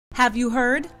Have you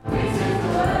heard?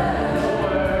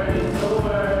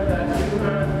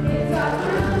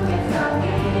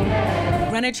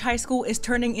 Greenwich High School is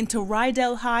turning into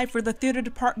Rydell High for the theater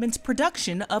department's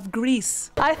production of Grease.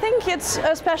 I think it's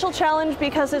a special challenge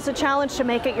because it's a challenge to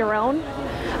make it your own.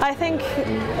 I think,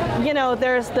 you know,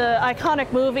 there's the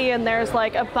iconic movie and there's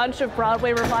like a bunch of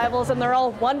Broadway revivals and they're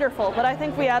all wonderful, but I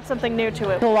think we add something new to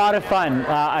it. It's a lot of fun.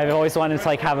 I've always wanted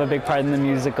to have a big part in the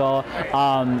musical,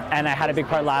 and I had a big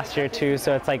part last year too,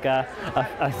 so it's like a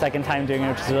second time doing it,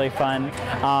 which is really fun.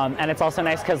 And it's also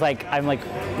nice because I'm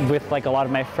with a lot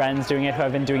of my friends doing it who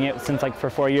have been doing it since for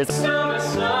 4 years.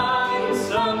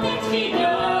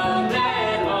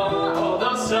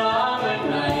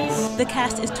 The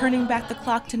cast is turning back the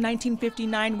clock to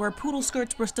 1959, where poodle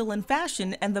skirts were still in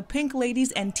fashion and the pink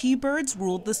ladies and T-birds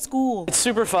ruled the school. It's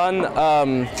super fun.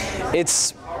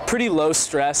 It's pretty low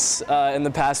stress. In the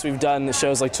past we've done the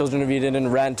shows like Children of Eden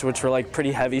and Rent, which were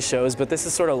pretty heavy shows, but this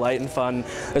is sort of light and fun.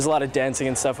 There's a lot of dancing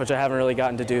and stuff, which I haven't really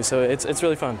gotten to do, so it's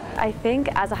really fun. I think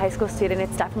as a high school student,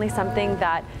 it's definitely something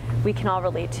that we can all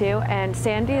relate to, and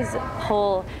Sandy's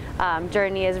whole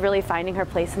journey is really finding her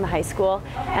place in the high school,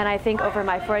 and I think over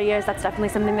my 4 years that's definitely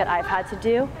something that I've had to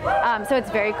do, so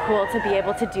it's very cool to be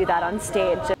able to do that on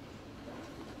stage.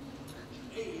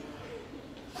 Hey,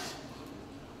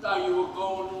 thought you were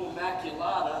going to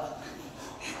Immaculata.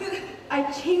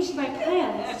 I changed my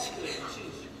plans. That's good.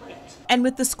 And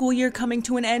with the school year coming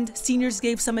to an end, seniors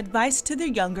gave some advice to their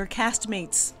younger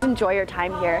castmates. Enjoy your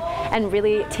time here and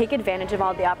really take advantage of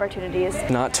all the opportunities.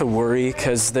 Not to worry,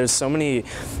 because there's so many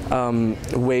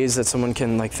ways that someone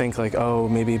can think oh,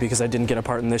 maybe because I didn't get a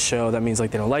part in this show, that means they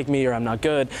don't like me or I'm not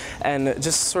good. And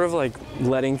just sort of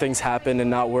letting things happen and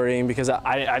not worrying, because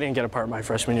I didn't get a part my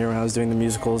freshman year when I was doing the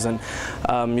musicals, and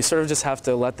you sort of just have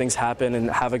to let things happen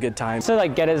and have a good time. So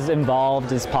get as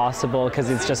involved as possible, because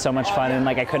it's just so much fun, and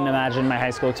I couldn't imagine my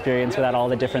high school experience without all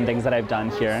the different things that I've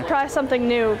done here. Try something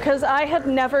new, because I had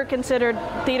never considered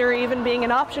theater even being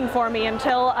an option for me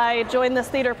until I joined this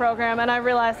theater program, and I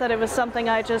realized that it was something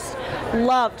I just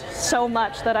loved so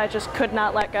much that I just could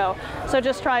not let go. So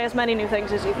just try as many new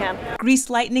things as you can.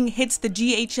 Grease Lightning hits the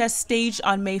GHS stage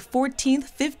on May 14th,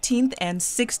 15th, and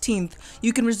 16th.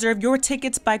 You can reserve your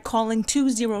tickets by calling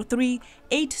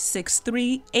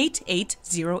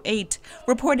 203-863-8808.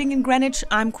 Reporting in Greenwich,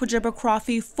 I'm Quadriba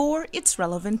Crawfey for It's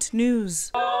Relevant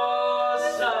News.